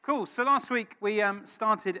Cool. So last week we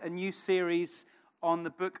started a new series on the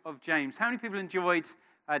book of James. How many people enjoyed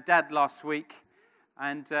Dad last week?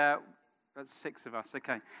 And that's 6 of us.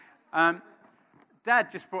 Okay. Dad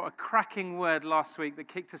just brought a cracking word last week that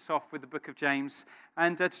kicked us off with the book of James.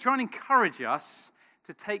 And to try and encourage us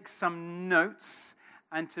to take some notes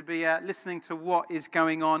and to be listening to what is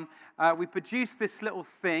going on, we produced this little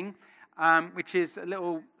thing, which is a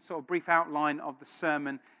little sort of brief outline of the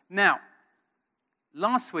sermon. Now,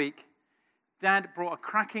 last week, Dad brought a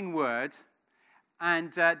cracking word, and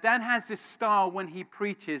Dad has this style when he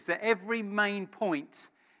preaches that every main point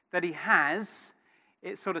that he has,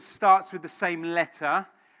 it sort of starts with the same letter,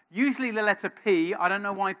 usually the letter P. I don't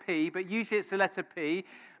know why P, but usually it's the letter P.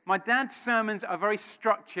 My dad's sermons are very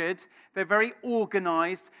structured, they're very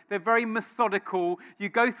organized, they're very methodical. You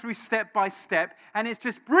go through step by step, and it's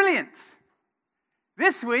just brilliant.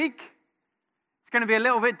 This week, it's going to be a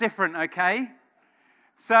little bit different, okay?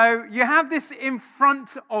 So you have this in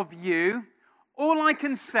front of you. All I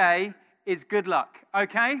can say is good luck,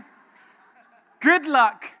 okay? Good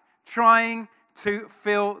luck trying to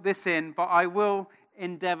fill this in, but I will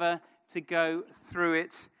endeavor to go through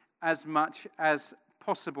it as much as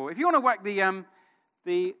possible. If you want to whack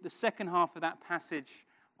the second half of that passage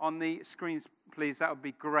on the screens, please, that would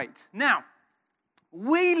be great. Now,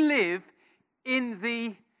 we live in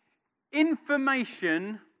the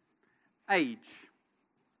information age.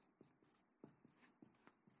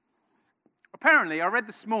 Apparently, I read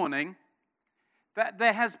this morning that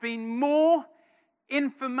there has been more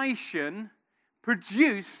information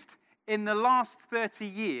produced in the last 30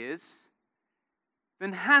 years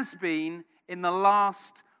than has been in the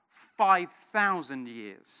last 5,000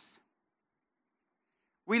 years.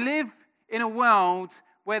 We live in a world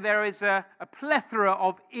where there is a plethora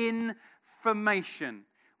of information.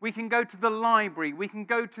 We can go to the library, we can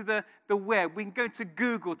go to the web, we can go to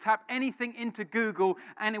Google, tap anything into Google,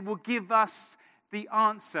 and it will give us the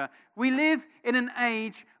answer. We live in an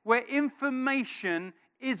age where information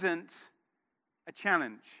isn't a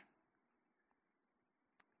challenge.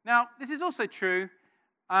 Now, this is also true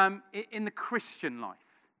in the Christian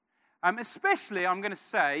life, especially, I'm going to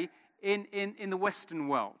say, in the Western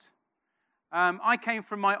world. I came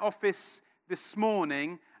from my office this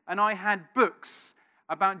morning, and I had books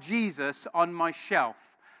about Jesus on my shelf.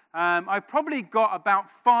 I've probably got about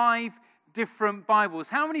 5 different Bibles.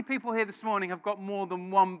 How many people here this morning have got more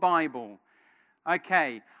than one Bible?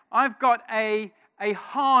 Okay. I've got a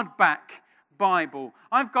hardback Bible.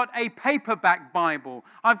 I've got a paperback Bible.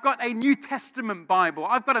 I've got a New Testament Bible.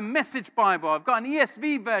 I've got a Message Bible. I've got an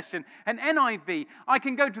ESV version, an NIV. I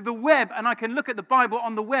can go to the web and I can look at the Bible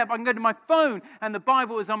on the web. I can go to my phone and the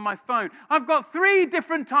Bible is on my phone. I've got 3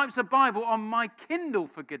 different types of Bible on my Kindle,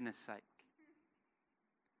 for goodness sake.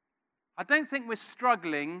 I don't think we're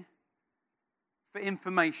struggling for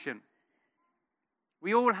information.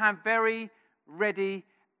 We all have very ready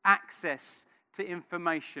access to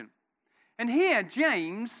information. And here,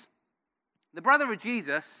 James, the brother of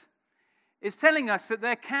Jesus, is telling us that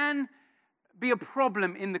there can be a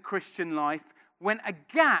problem in the Christian life when a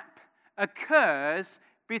gap occurs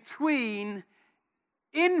between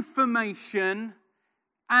information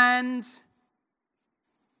and,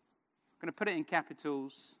 I'm going to put it in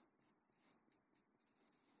capitals,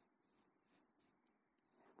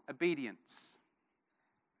 obedience.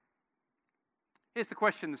 Here's the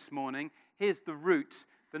question this morning. Here's the root,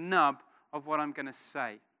 the nub of what I'm going to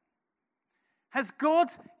say. Has God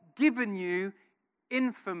given you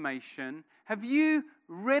information? Have you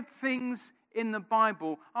read things in the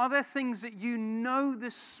Bible? Are there things that you know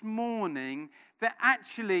this morning that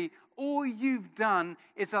actually all you've done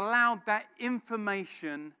is allowed that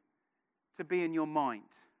information to be in your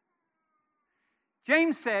mind?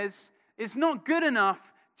 James says it's not good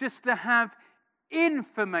enough just to have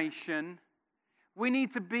information. We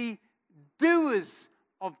need to be doers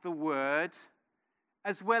of the word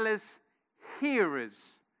as well as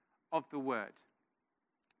hearers of the word.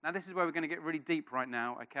 Now, this is where we're going to get really deep right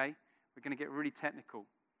now, okay? We're going to get really technical.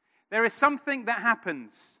 There is something that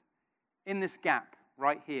happens in this gap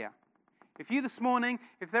right here. If you this morning,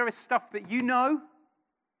 if there is stuff that you know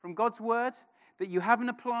from God's word that you haven't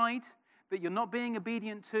applied, that you're not being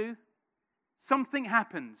obedient to, something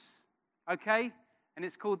happens, okay? And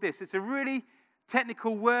it's called this. It's a really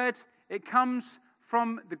technical word. It comes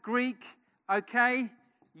from the Greek, okay?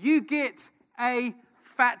 You get a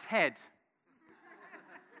fat head.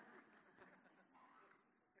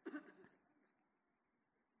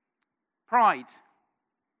 Pride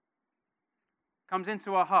comes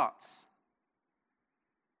into our hearts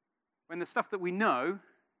when the stuff that we know,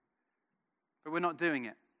 but we're not doing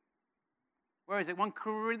it. where is it? 1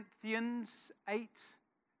 Corinthians 8.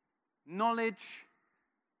 Knowledge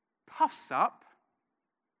puffs up,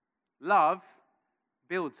 love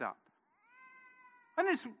builds up. I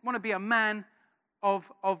don't just want to be a man of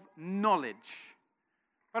knowledge,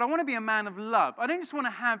 but I want to be a man of love. I don't just want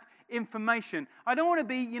to have information. I don't want to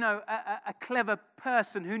be, a clever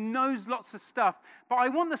person who knows lots of stuff, but I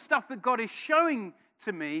want the stuff that God is showing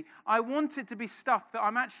to me. I want it to be stuff that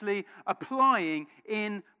I'm actually applying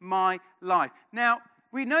in my life. Now,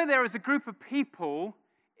 we know there is a group of people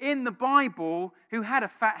in the Bible who had a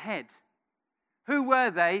fat head. Who were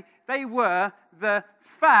they? They were the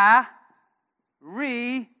Pharisees.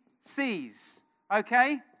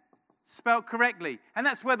 Okay? Spelt correctly. And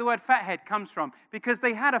that's where the word fathead comes from. Because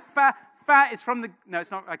they had a fat is from the... No, it's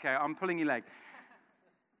not. Okay, I'm pulling your leg.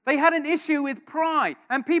 They had an issue with pride.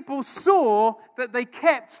 And people saw that they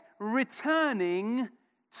kept returning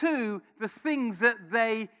to the things that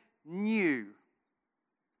they knew.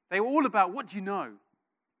 They were all about, what do you know?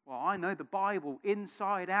 Well, I know the Bible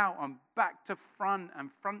inside out and back to front and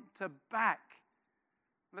front to back.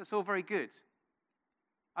 That's all very good.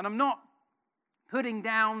 And I'm not putting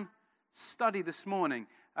down study this morning.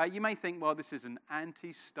 You may think, well, this is an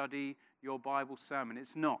anti-study your Bible sermon.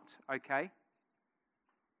 It's not, okay?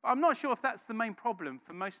 But I'm not sure if that's the main problem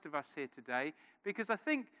for most of us here today, because I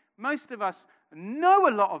think most of us know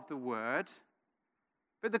a lot of the Word,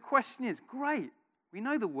 but the question is, great, we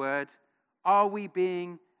know the Word, are we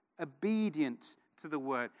being obedient to the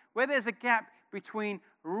Word? Where there's a gap between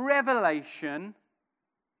revelation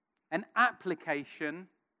and application,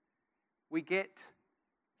 we get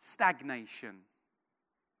stagnation.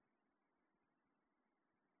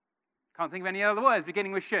 Can't think of any other words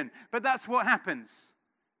beginning with shin, but that's what happens.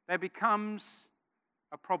 There becomes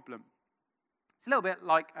a problem. It's a little bit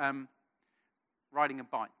like riding a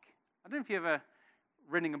bike. I don't know if you've ever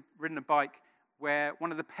ridden a bike where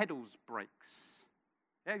one of the pedals breaks.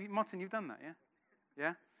 Yeah, Martin, you've done that, yeah?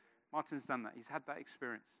 Yeah? Martin's done that. He's had that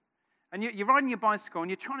experience. And you're riding your bicycle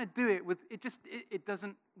and you're trying to do it with, it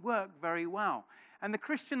doesn't work very well. And the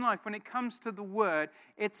Christian life, when it comes to the Word,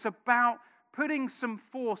 it's about putting some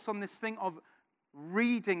force on this thing of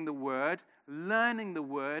reading the Word, learning the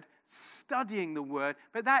Word, studying the Word,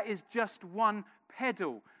 but that is just one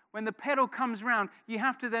pedal. When the pedal comes round, you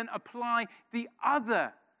have to then apply the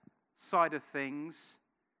other side of things,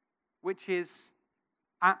 which is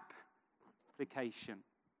application.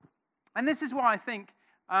 And this is why I think,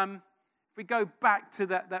 if we go back to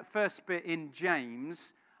that first bit in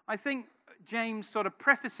James, I think James sort of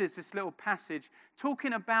prefaces this little passage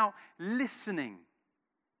talking about listening.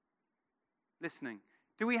 Listening.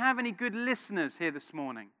 Do we have any good listeners here this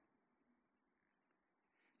morning?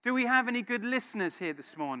 Do we have any good listeners here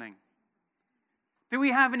this morning? Do we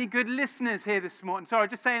have any good listeners here this morning? Sorry,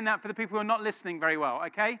 just saying that for the people who are not listening very well,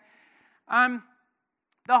 okay? The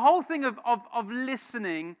whole thing of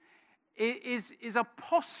listening is a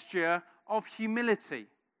posture of humility.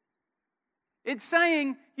 It's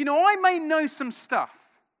saying, I may know some stuff,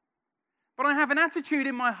 but I have an attitude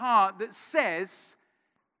in my heart that says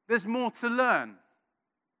there's more to learn.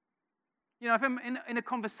 If I'm in a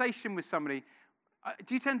conversation with somebody,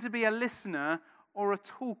 do you tend to be a listener or a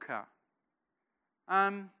talker?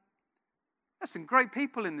 There's some great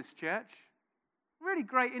people in this church. Really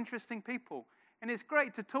great, interesting people. And it's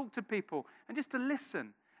great to talk to people and just to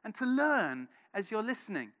listen and to learn as you're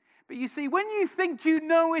listening. But you see, when you think you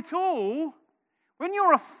know it all, when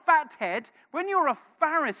you're a fathead, when you're a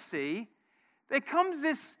Pharisee, there comes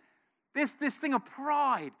this thing of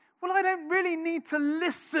pride. Well, I don't really need to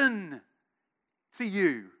listen to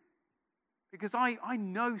you because I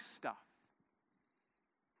know stuff.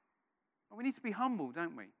 But we need to be humble,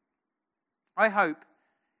 don't we? I hope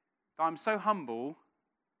that I'm so humble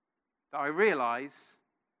that I realize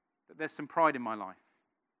that there's some pride in my life.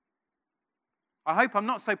 I hope I'm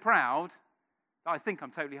not so proud that I think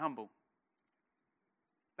I'm totally humble.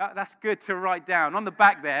 That's good to write down. On the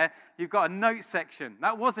back there, you've got a note section.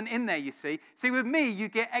 That wasn't in there, you see. See, with me, you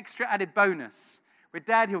get extra added bonus. With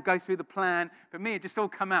Dad, he'll go through the plan, but me, it just all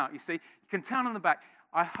come out, you see. You can turn on the back.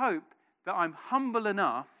 I hope that I'm humble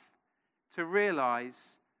enough to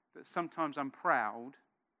realize that sometimes I'm proud.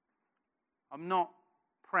 I'm not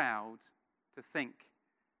proud to think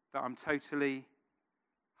that I'm totally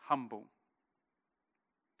humble.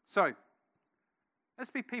 So, let's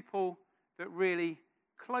be people that really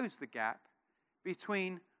close the gap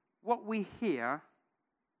between what we hear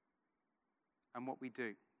and what we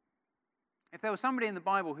do. If there was somebody in the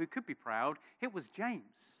Bible who could be proud, it was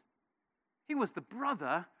James. He was the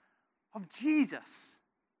brother of Jesus.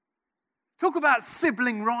 Talk about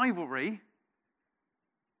sibling rivalry.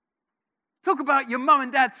 Talk about your mum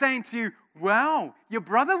and dad saying to you, well, your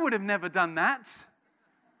brother would have never done that.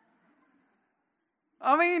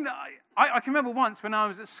 I mean, I can remember once when I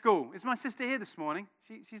was at school. Is my sister here this morning?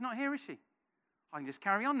 She's not here, is she? I can just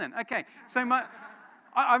carry on then. Okay, so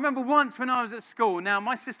I remember once when I was at school. Now,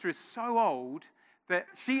 my sister is so old that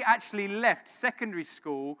she actually left secondary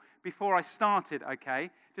school before I started, okay,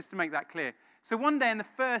 just to make that clear. So one day in the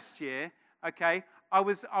first year, okay, I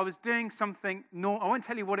was doing something, I won't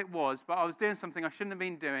tell you what it was, but I was doing something I shouldn't have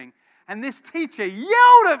been doing. And this teacher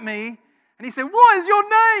yelled at me, and he said, what is your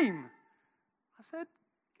name? I said,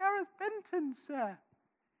 Gareth Benton, sir.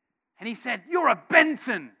 And he said, you're a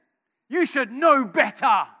Benton. You should know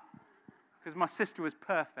better. Because my sister was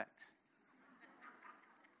perfect.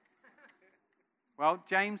 Well,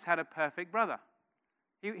 James had a perfect brother.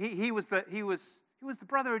 He was the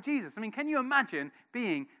brother of Jesus. I mean, can you imagine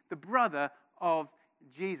being the brother of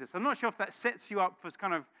Jesus? I'm not sure if that sets you up for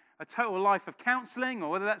kind of a total life of counseling or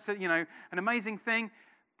whether that's an amazing thing.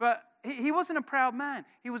 But he wasn't a proud man.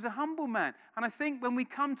 He was a humble man. And I think when we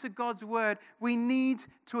come to God's word, we need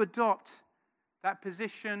to adopt that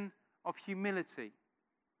position of humility.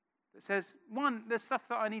 That says, one, there's stuff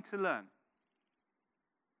that I need to learn.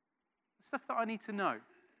 There's stuff that I need to know.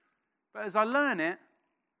 But as I learn it,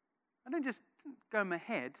 I don't just go in my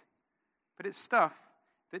head, but it's stuff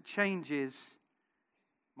that changes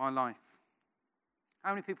my life.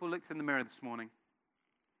 How many people looked in the mirror this morning?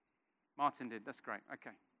 Martin did. That's great.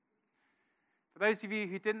 Okay. For those of you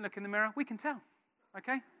who didn't look in the mirror, we can tell.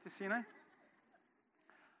 Okay? Just so you know.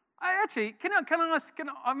 Can I ask,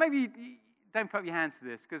 maybe you don't put up your hands to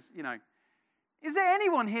this because, is there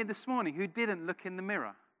anyone here this morning who didn't look in the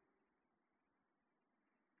mirror?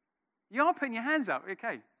 You are putting your hands up.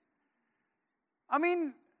 Okay. I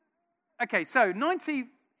mean, okay, so 98%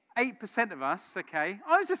 of us, okay,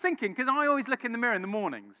 I was just thinking, because I always look in the mirror in the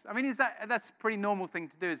mornings. I mean, that's a pretty normal thing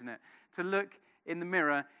to do, isn't it? To look in the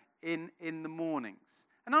mirror in the mornings.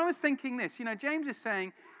 And I was thinking this, James is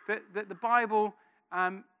saying that the Bible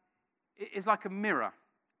is like a mirror.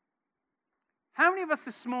 How many of us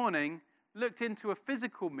this morning looked into a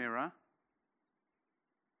physical mirror,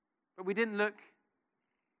 but we didn't look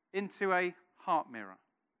into a heart mirror?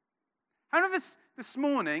 How many of us this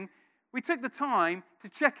morning, we took the time to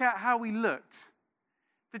check out how we looked,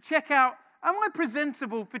 to check out, am I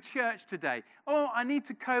presentable for church today? Oh, I need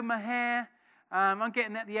to comb my hair. I'm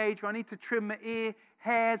getting at the age where I need to trim my ear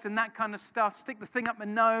hairs and that kind of stuff, stick the thing up my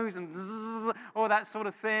nose and zzz, all that sort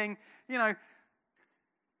of thing.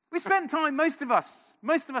 We spent time, most of us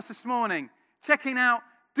this morning, checking out,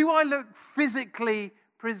 do I look physically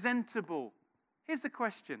presentable? Here's the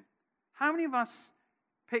question. How many of us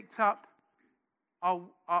picked up our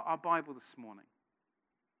Bible this morning,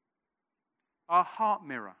 our heart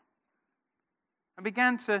mirror, and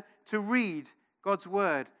began to read God's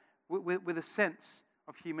word with a sense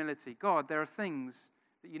of humility? God, there are things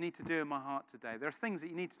that you need to do in my heart today. There are things that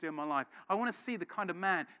you need to do in my life. I want to see the kind of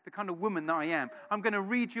man, the kind of woman that I am. I'm going to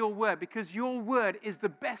read your word because your word is the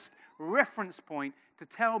best reference point to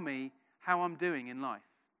tell me how I'm doing in life,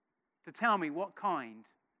 to tell me what kind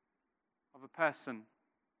of a person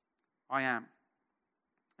I am.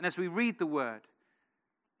 And as we read the word,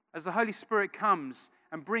 as the Holy Spirit comes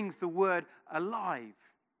and brings the word alive,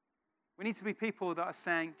 we need to be people that are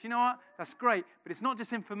saying, do you know what? That's great, but it's not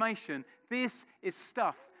just information. This is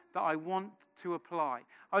stuff that I want to apply.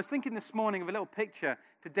 I was thinking this morning of a little picture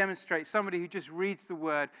to demonstrate somebody who just reads the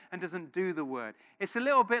word and doesn't do the word. It's a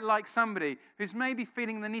little bit like somebody who's maybe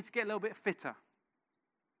feeling they need to get a little bit fitter.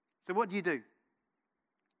 So what do?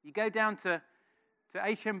 You go down to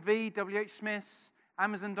HMV, WH Smith's,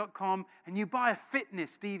 Amazon.com, and you buy a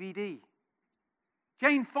fitness DVD.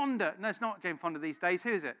 Jane Fonda. No, it's not Jane Fonda these days.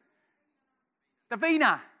 Who is it?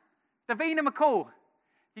 Davina McCall.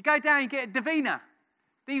 You go down, you get a Davina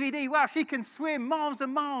DVD. Wow, she can swim miles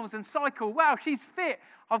and miles and cycle. Wow, she's fit.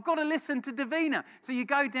 I've got to listen to Davina. So you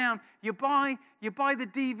go down, you buy the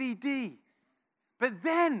DVD. But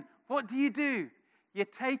then, what do? You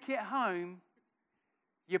take it home,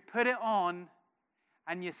 you put it on,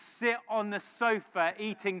 and you sit on the sofa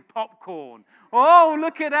eating popcorn. Oh,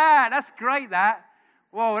 look at that. That's great, that.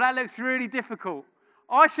 Whoa, that looks really difficult.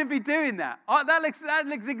 I should be doing that. That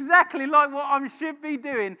looks exactly like what I should be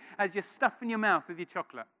doing as you're stuffing your mouth with your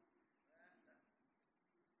chocolate.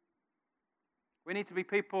 We need to be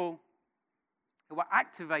people who are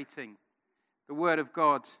activating the Word of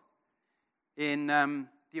God in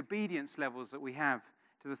the obedience levels that we have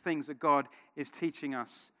to the things that God is teaching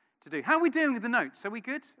us to do. How are we doing with the notes? Are we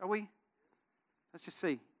good? Are we? Let's just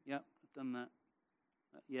see. Yeah, I've done that.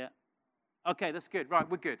 Yeah. Okay, that's good. Right,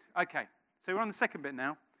 we're good. Okay. So we're on the second bit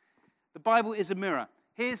now. The Bible is a mirror.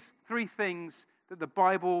 Here's 3 things that the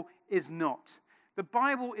Bible is not. The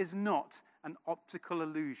Bible is not an optical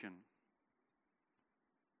illusion.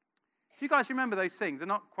 Do you guys remember those things? They're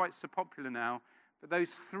not quite so popular now, but those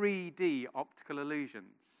 3D optical illusions.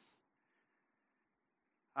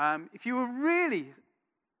 If you were really,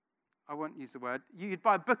 I won't use the word, you'd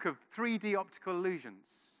buy a book of 3D optical illusions.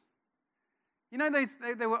 You know,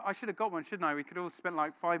 they were, I should have got one, shouldn't I? We could all spend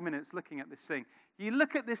like 5 minutes looking at this thing. You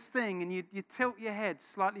look at this thing and you tilt your head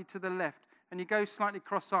slightly to the left and you go slightly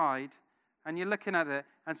cross-eyed and you're looking at it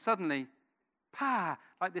and suddenly,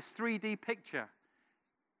 like this 3D picture.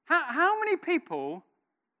 How many people,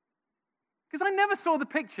 because I never saw the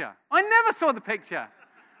picture.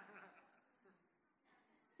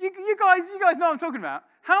 You guys know what I'm talking about.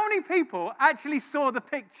 How many people actually saw the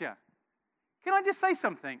picture? Can I just say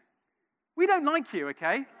something? We don't like you,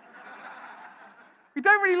 okay? We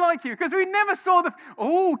don't really like you because we never saw the...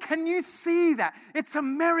 Oh, can you see that? It's a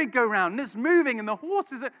merry-go-round and it's moving and the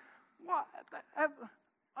horses are... What?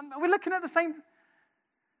 We're looking at the same...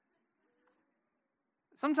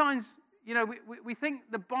 Sometimes, you know, we think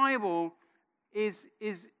the Bible is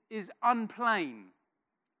unplain.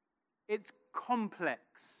 It's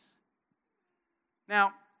complex.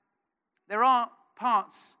 Now, there are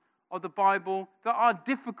parts of the Bible that are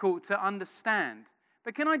difficult to understand.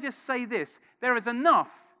 But can I just say this? There is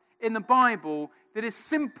enough in the Bible that is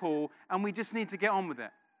simple and we just need to get on with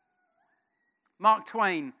it. Mark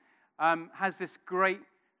Twain has this great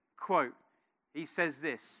quote. He says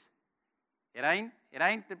this,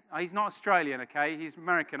 he's not Australian, okay? He's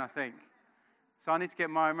American, I think. So I need to get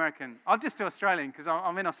my American. I'll just do Australian because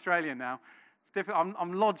I'm in Australia now. It's different.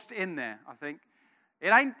 I'm lodged in there, I think.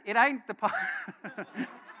 It ain't the part...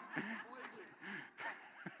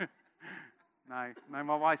 No,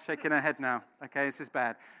 my wife's shaking her head now. Okay, this is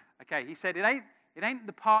bad. Okay, he said, it ain't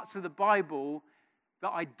the parts of the Bible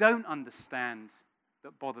that I don't understand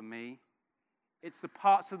that bother me. It's the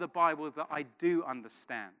parts of the Bible that I do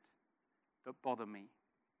understand that bother me.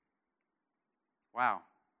 Wow.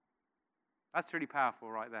 That's really powerful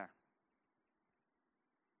right there.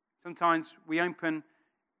 Sometimes we open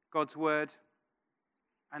God's word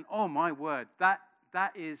and oh my word, that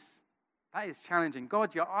is challenging.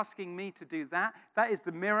 God, you're asking me to do that. That is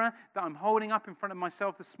the mirror that I'm holding up in front of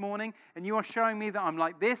myself this morning. And you are showing me that I'm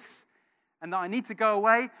like this and that I need to go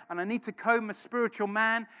away and I need to comb a spiritual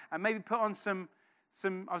man and maybe put on some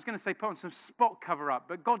spot cover up.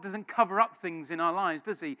 But God doesn't cover up things in our lives,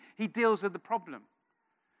 does he? He deals with the problem.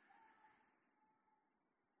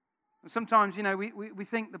 And sometimes, you know, we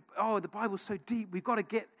think, the Bible's so deep. We've got to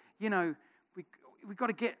get, you know, we've got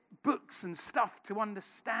to get books and stuff to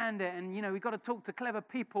understand it. And, you know, we've got to talk to clever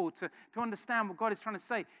people to understand what God is trying to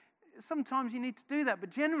say. Sometimes you need to do that. But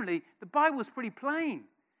generally, the Bible's pretty plain.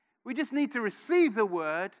 We just need to receive the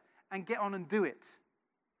word and get on and do it.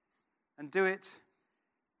 And do it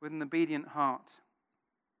with an obedient heart.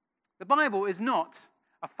 The Bible is not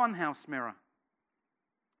a funhouse mirror.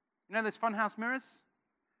 You know those funhouse mirrors?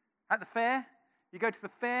 At the fair? You go to the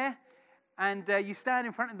fair and you stand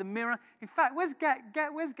in front of the mirror. In fact, where's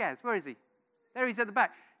Gaz? Where is he? There he's at the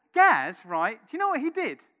back. Gaz, right, do you know what he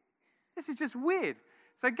did? This is just weird.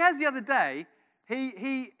 So Gaz the other day,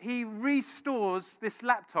 he restores this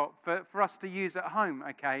laptop for us to use at home,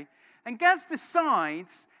 okay? And Gaz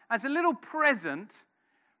decides, as a little present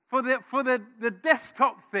for the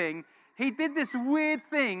desktop thing, he did this weird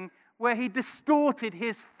thing where he distorted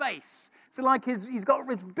his face. So like he's got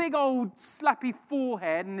this big old slappy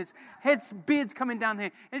forehead and his beard's coming down here.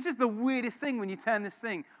 It's just the weirdest thing when you turn this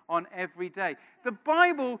thing on every day. The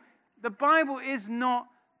Bible is not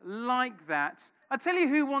like that. I tell you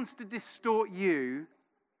who wants to distort you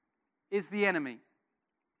is the enemy.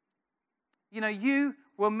 You know, you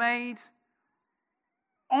were made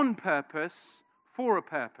on purpose for a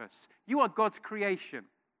purpose. You are God's creation.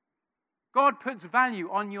 God puts value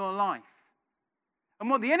on your life. And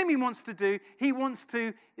what the enemy wants to do, he wants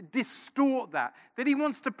to distort that. That he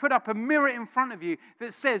wants to put up a mirror in front of you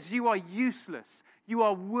that says you are useless, you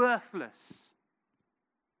are worthless.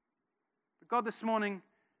 But God this morning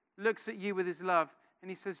looks at you with his love and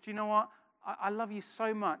he says, do you know what? I love you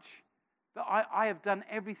so much that I have done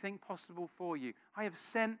everything possible for you. I have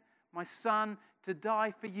sent my son to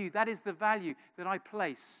die for you. That is the value that I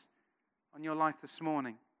place on your life this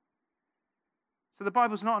morning. So the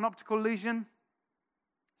Bible's not an optical illusion.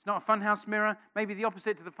 It's not a funhouse mirror. Maybe the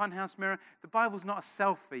opposite to the funhouse mirror. The Bible's not a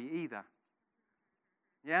selfie either.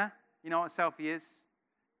 Yeah? You know what a selfie is?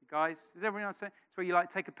 You guys? Does everyone else say? It's where you like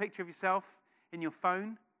take a picture of yourself in your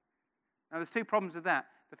phone. Now there's 2 problems with that.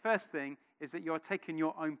 The first thing is that you're taking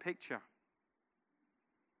your own picture.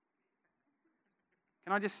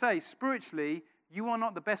 can I just say, spiritually, you are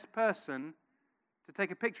not the best person to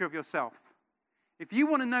take a picture of yourself. If you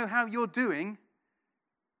want to know how you're doing,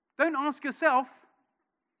 don't ask yourself.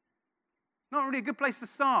 Not really a good place to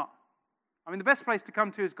start. I mean, the best place to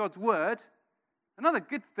come to is God's Word. Another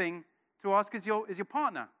good thing to ask is your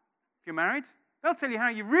partner. If you're married, they'll tell you how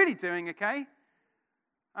you're really doing, okay?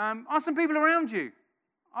 Ask some people around you.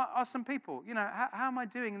 Ask some people, how am I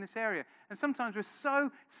doing in this area? And sometimes we're so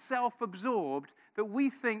self-absorbed that we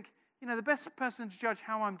think, the best person to judge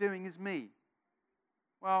how I'm doing is me.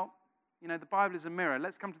 Well, the Bible is a mirror.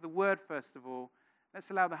 Let's come to the Word first of all. Let's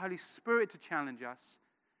allow the Holy Spirit to challenge us.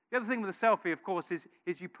 The other thing with a selfie, of course,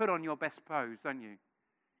 is you put on your best pose, don't you?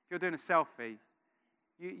 If you're doing a selfie,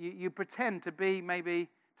 you pretend to be maybe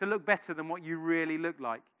to look better than what you really look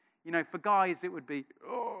like. For guys, it would be,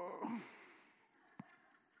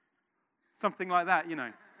 something like that,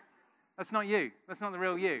 That's not you. That's not the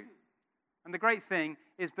real you. And the great thing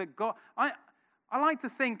is that God, I like to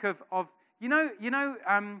think of you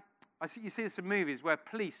see this in movies where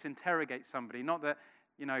police interrogate somebody. Not that,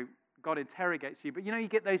 God interrogates you, but you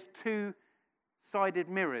get those two-sided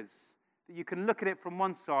mirrors that you can look at it from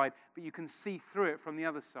one side, but you can see through it from the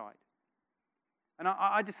other side. And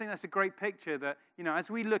I just think that's a great picture that, as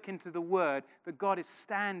we look into the Word, that God is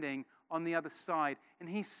standing on the other side, and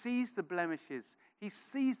He sees the blemishes. He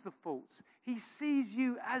sees the faults. He sees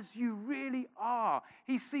you as you really are.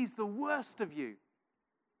 He sees the worst of you.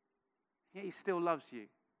 Yet He still loves you.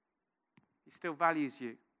 He still values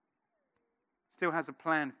you. Still has a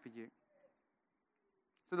plan for you.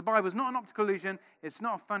 So the Bible is not an optical illusion. It's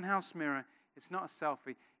not a funhouse mirror. It's not a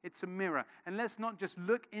selfie. It's a mirror. And let's not just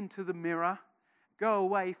look into the mirror, go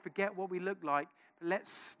away, forget what we look like, but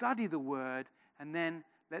let's study the Word, and then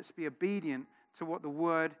let's be obedient to what the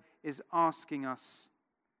Word is asking us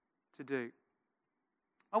to do.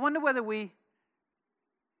 I wonder whether we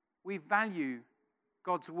value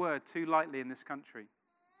God's Word too lightly in this country.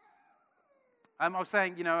 I was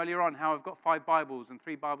saying, earlier on how I've got 5 Bibles and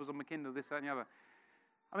 3 Bibles on my Kindle, this, that, and the other.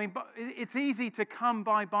 I mean, but it's easy to come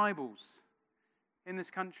by Bibles in this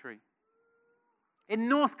country. In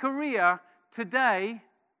North Korea today,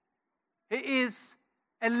 it is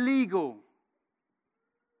illegal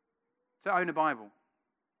to own a Bible.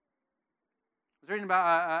 I was reading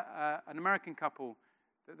about an American couple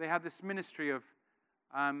that they had this ministry of,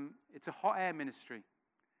 it's a hot air ministry,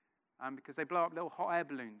 because they blow up little hot air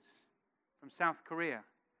balloons from South Korea,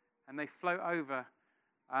 and they float over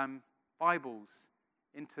Bibles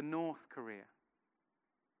into North Korea.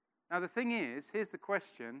 Now the thing is, here's the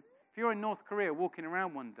question, if you're in North Korea walking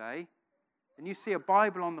around one day, and you see a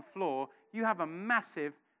Bible on the floor, you have a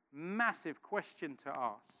massive, massive question to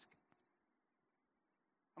ask.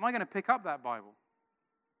 Am I going to pick up that Bible?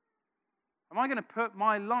 Am I going to put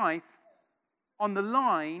my life on the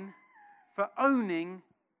line for owning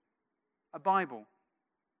a Bible?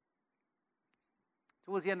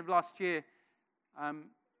 Towards the end of last year,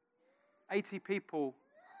 80 people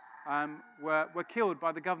were killed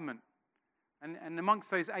by the government. And amongst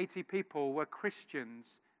those 80 people were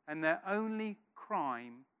Christians, and their only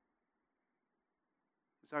crime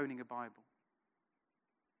was owning a Bible.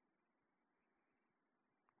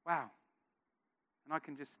 Wow. And I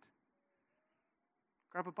can just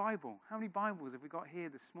grab a Bible. How many Bibles have we got here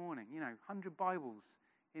this morning? 100 Bibles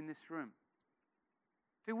in this room.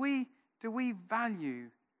 Do we value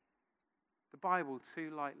the Bible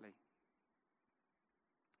too lightly?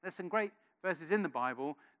 There's some great verses in the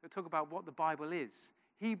Bible that talk about what the Bible is.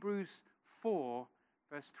 Hebrews 4,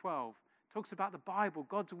 verse 12, talks about the Bible,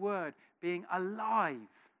 God's Word, being alive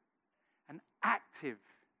and active,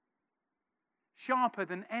 sharper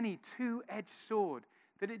than any two-edged sword,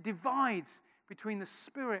 that it divides between the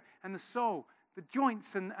spirit and the soul, the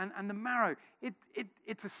joints and the marrow.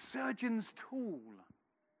 It's a surgeon's tool,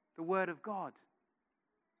 the Word of God.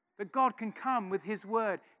 That God can come with His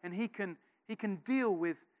Word and He can deal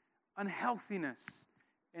with unhealthiness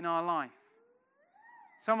in our life.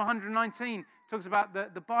 Psalm 119 talks about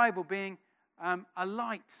the Bible being a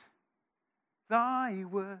light. Thy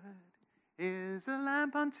Word is a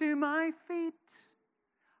lamp unto my feet.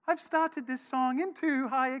 I've started this song in too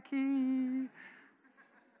high a key.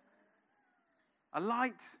 A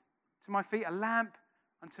light to my feet, a lamp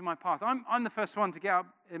unto my path. I'm the first one to get up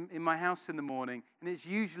in my house in the morning, and it's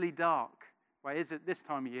usually dark. Well, is it this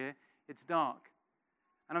time of year? It's dark.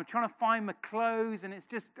 And I'm trying to find my clothes, and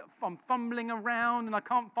I'm fumbling around, and I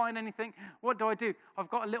can't find anything. What do? I've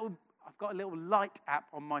got a little light app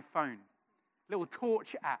on my phone, little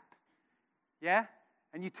torch app. Yeah?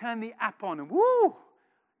 And you turn the app on, and woo!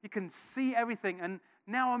 You can see everything. And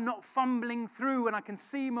now I'm not fumbling through and I can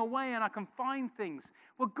see my way and I can find things.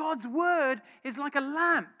 Well, God's word is like a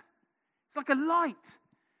lamp. It's like a light.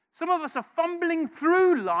 Some of us are fumbling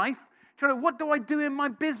through life, trying to, what do I do in my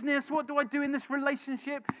business? What do I do in this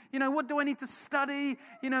relationship? What do I need to study?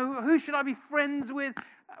 Who should I be friends with?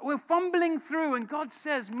 We're fumbling through, and God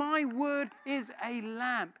says, my word is a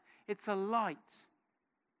lamp. It's a light.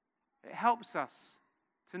 It helps us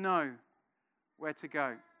to know where to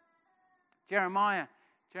go. Jeremiah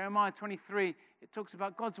 23, it talks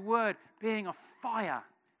about God's word being a fire.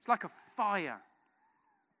 It's like a fire.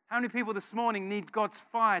 How many people this morning need God's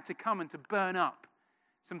fire to come and to burn up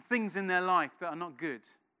some things in their life that are not good?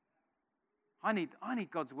 I need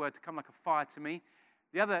God's word to come like a fire to me.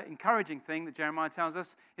 The other encouraging thing that Jeremiah tells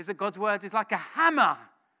us is that God's word is like a hammer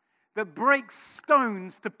that breaks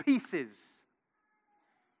stones to pieces.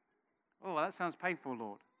 Oh, well, that sounds painful,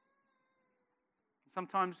 Lord.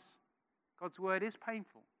 Sometimes God's word is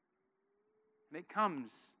painful, and it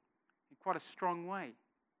comes in quite a strong way.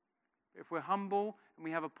 But if we're humble and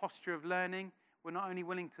we have a posture of learning, we're not only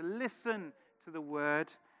willing to listen to the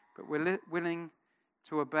word, but we're willing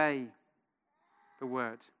to obey the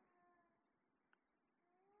word.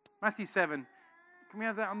 Matthew 7. Can we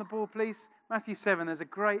have that on the board, please? Matthew 7, there's a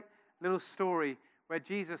great little story where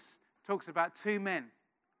Jesus talks about two men.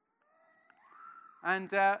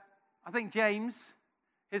 And I think James,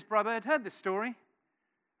 his brother, had heard this story.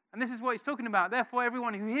 And this is what he's talking about. Therefore,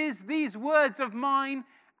 everyone who hears these words of mine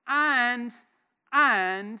and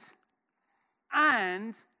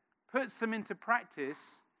puts them into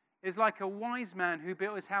practice is like a wise man who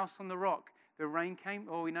built his house on the rock. The rain came,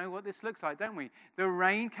 we know what this looks like, don't we? The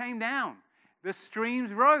rain came down, the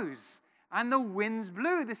streams rose, and the winds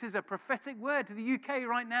blew. This is a prophetic word to the UK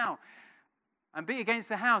right now. And beat against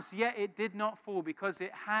the house, yet it did not fall because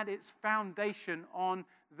it had its foundation on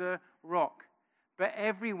the rock. But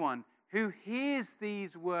everyone who hears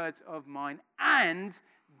these words of mine and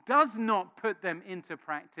does not put them into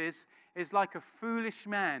practice is like a foolish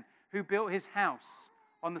man who built his house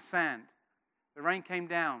on the sand. The rain came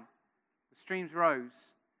down, the streams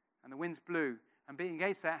rose, and the winds blew and beat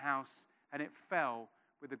against that house, and it fell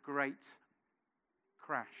with a great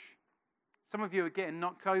crash. Some of you are getting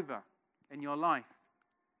knocked over in your life.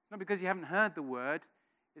 Not because you haven't heard the word,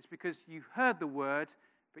 it's because you've heard the word,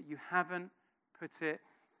 but you haven't put it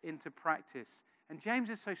into practice. And James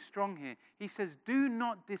is so strong here. He says, do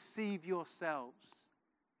not deceive yourselves.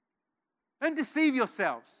 Don't deceive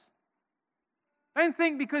yourselves. Don't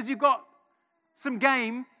think because you've got some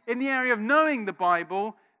game in the area of knowing the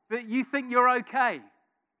Bible that you think you're okay.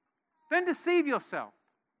 Don't deceive yourself.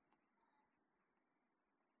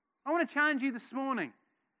 I want to challenge you this morning.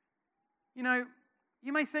 You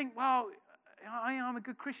may think, well, I'm a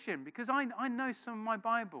good Christian because I know some of my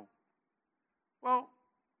Bible. Well,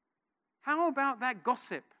 how about that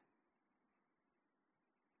gossip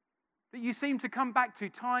that you seem to come back to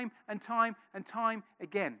time and time and time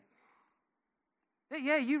again?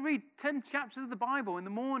 Yeah, you read 10 chapters of the Bible in the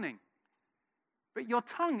morning, but your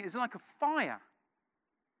tongue is like a fire.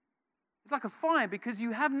 It's like a fire because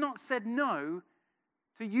you have not said no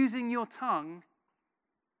to using your tongue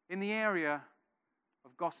in the area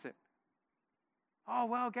of gossip. Oh,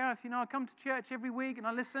 well, Gareth, I come to church every week and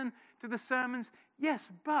I listen to the sermons. Yes,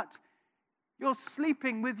 but you're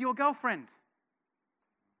sleeping with your girlfriend.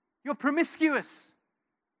 You're promiscuous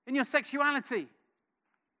in your sexuality.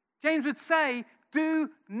 James would say, do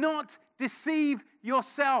not deceive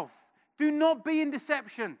yourself. Do not be in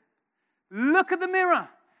deception. Look at the mirror.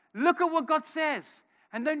 Look at what God says.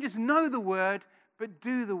 And don't just know the word, but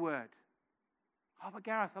do the word. Oh, but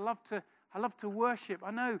Gareth, I love to worship.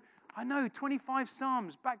 I know 25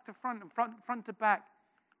 psalms back to front and front to back.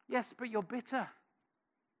 Yes, but you're bitter.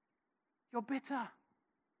 You're bitter.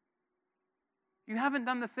 You haven't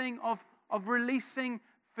done the thing of releasing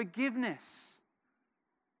forgiveness.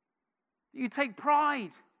 You take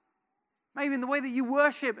pride, maybe in the way that you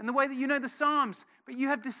worship, in the way that you know the Psalms, but you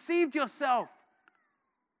have deceived yourself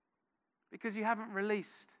because you haven't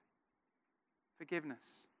released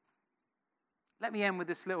forgiveness. Let me end with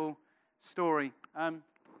this little story.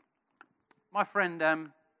 My friend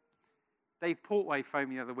Dave Portway phoned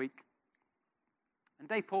me the other week. And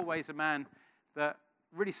Dave Portway is a man that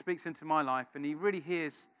really speaks into my life, and he really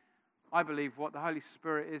hears, I believe, what the Holy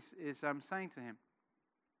Spirit is saying to him.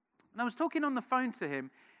 And I was talking on the phone to him,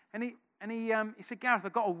 and he said, Gareth,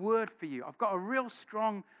 I've got a word for you. I've got a real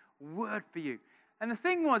strong word for you. And the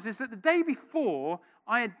thing is that the day before,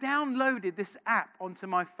 I had downloaded this app onto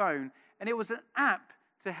my phone, and it was an app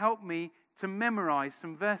to help me to memorize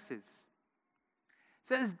some verses.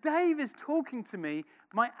 So as Dave is talking to me,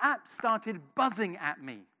 my app started buzzing at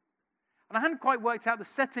me. And I hadn't quite worked out the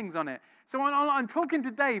settings on it. So I'm talking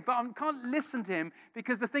to Dave, but I can't listen to him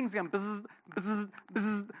because the thing's going buzz, buzz,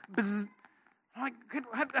 buzz, buzz. I'm like,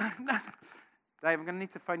 Dave, I'm going to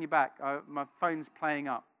need to phone you back. My phone's playing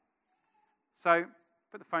up. So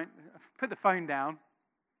put the phone down.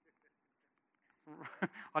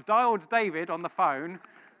 I dialed David on the phone.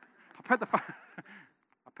 I put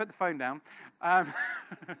the phone down. And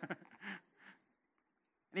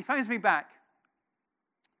he phones me back.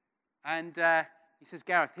 And he says,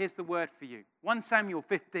 Gareth, here's the word for you. 1 Samuel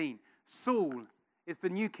 15. Saul is the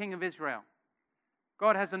new king of Israel.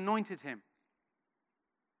 God has anointed him.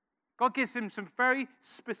 God gives him some very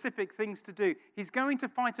specific things to do. He's going to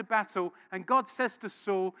fight a battle, and God says to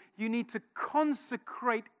Saul, you need to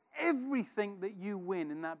consecrate everything that you win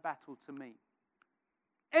in that battle to me.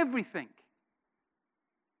 Everything.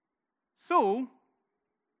 Saul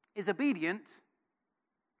is obedient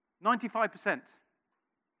 95%.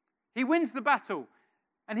 He wins the battle,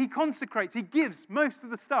 and he consecrates. He gives most of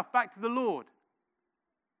the stuff back to the Lord.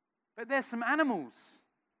 But there's some animals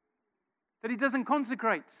that he doesn't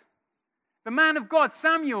consecrate. The man of God,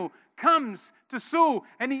 Samuel, comes to Saul,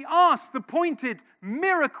 and he asks the pointed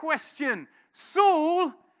mirror question,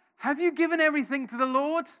 Saul, have you given everything to the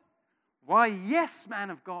Lord? Why, yes, man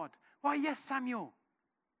of God. Why, yes, Samuel.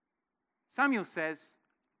 Samuel says,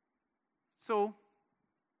 Saul,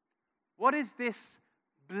 what is this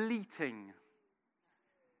bleating,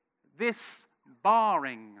 this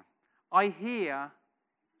barring I hear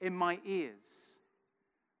in my ears?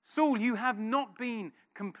 Saul, you have not been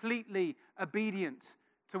completely obedient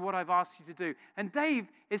to what I've asked you to do. And Dave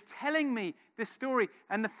is telling me this story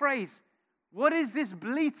and the phrase, what is this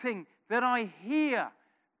bleating that I hear?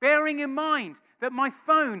 Bearing in mind that my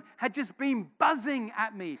phone had just been buzzing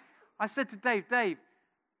at me. I said to Dave,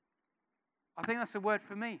 I think that's a word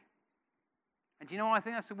for me. And do you know why I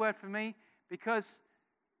think that's a word for me? Because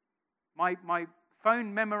my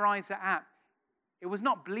phone memorizer app, it was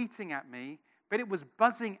not bleating at me, but it was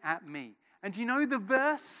buzzing at me. And do you know the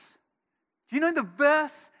verse? Do you know the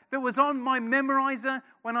verse that was on my memorizer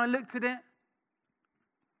when I looked at it?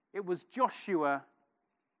 It was Joshua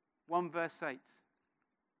 1 verse 8.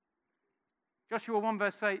 Joshua 1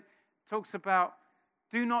 verse 8 talks about,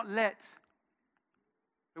 do not let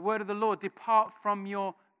the word of the Lord depart from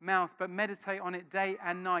your mouth, but meditate on it day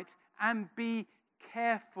and night, and be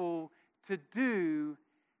careful to do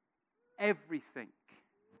everything.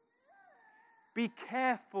 Be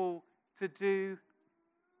careful to do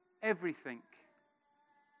everything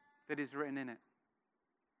that is written in it.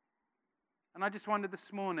 And I just wondered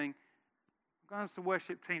this morning, I'm going to ask the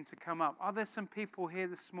worship team to come up. Are there some people here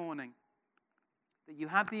this morning that you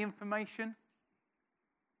have the information?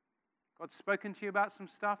 God's spoken to you about some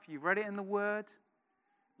stuff. You've read it in the Word.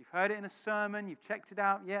 You've heard it in a sermon. You've checked it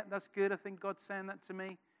out. Yeah, that's good. I think God's saying that to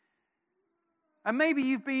me. And maybe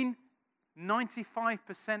you've been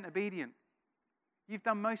 95% obedient. You've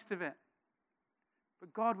done most of it.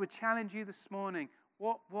 But God would challenge you this morning.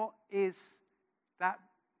 What is that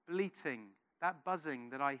bleating, that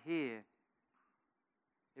buzzing that I hear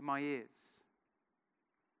in my ears?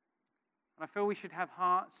 And I feel we should have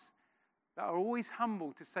hearts that are always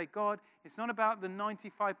humble to say, God, it's not about the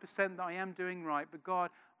 95% that I am doing right, but God,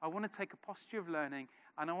 I want to take a posture of learning,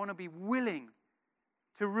 and I want to be willing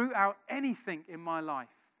to root out anything in my life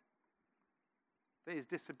that is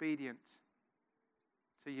disobedient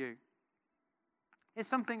to you. Here's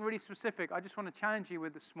something really specific I just want to challenge you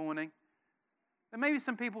with this morning. There may be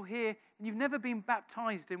some people here, and you've never been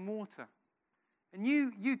baptized in water. And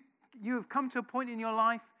you have come to a point in your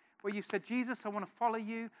life where you've said, Jesus, I want to follow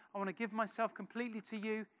you. I want to give myself completely to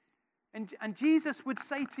you. And Jesus would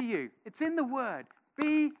say to you, it's in the Word,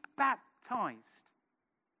 be baptized.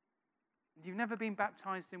 You've never been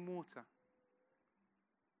baptized in water.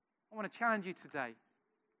 I want to challenge you today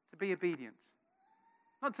to be obedient.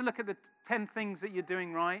 Not to look at the 10 things that you're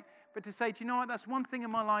doing right, but to say, do you know what? That's one thing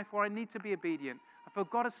in my life where I need to be obedient. I feel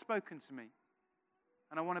God has spoken to me,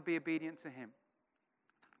 and I want to be obedient to Him.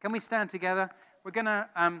 Can we stand together? We're going to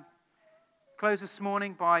close this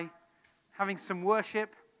morning by having some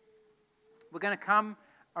worship. We're going to come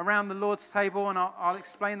around the Lord's table, and I'll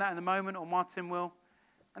explain that in a moment, or Martin will.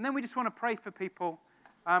 And then we just want to pray for people.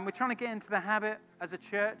 We're trying to get into the habit as a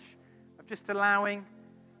church of just allowing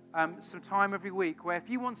some time every week where if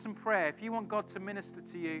you want some prayer, if you want God to minister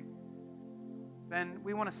to you, then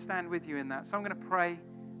we want to stand with you in that. So I'm going to pray,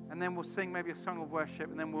 and then we'll sing maybe a song of worship,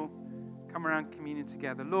 and then we'll come around communion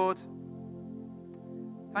together. Lord,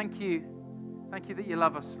 thank you. Thank you that you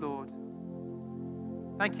love us, Lord.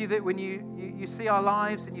 Thank you that when you see our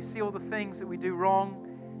lives and you see all the things that we do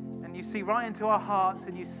wrong, and you see right into our hearts,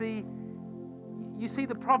 and you see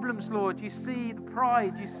the problems, Lord. You see the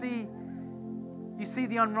pride. You see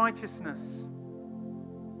the unrighteousness.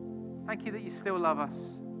 Thank you that you still love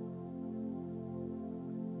us.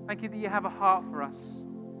 Thank you that you have a heart for us.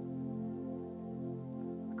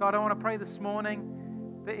 God, I want to pray this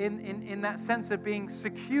morning that in that sense of being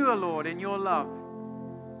secure, Lord, in your love,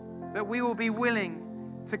 that we will be willing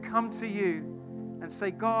to come to you and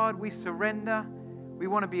say, God, we surrender. We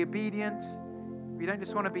want to be obedient. We don't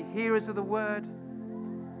just want to be hearers of the word,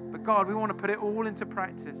 but God, we want to put it all into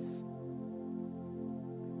practice.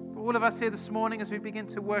 For all of us here this morning, as we begin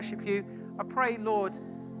to worship you, I pray, Lord,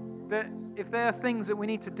 that if there are things that we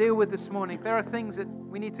need to deal with this morning, if there are things that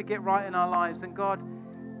we need to get right in our lives, then God,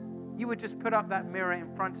 you would just put up that mirror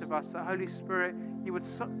in front of us, that Holy Spirit, you would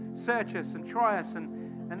search us and try us and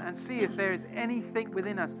see if there is anything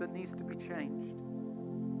within us that needs to be changed.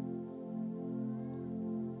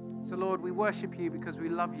 So Lord, we worship you because we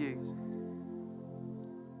love you.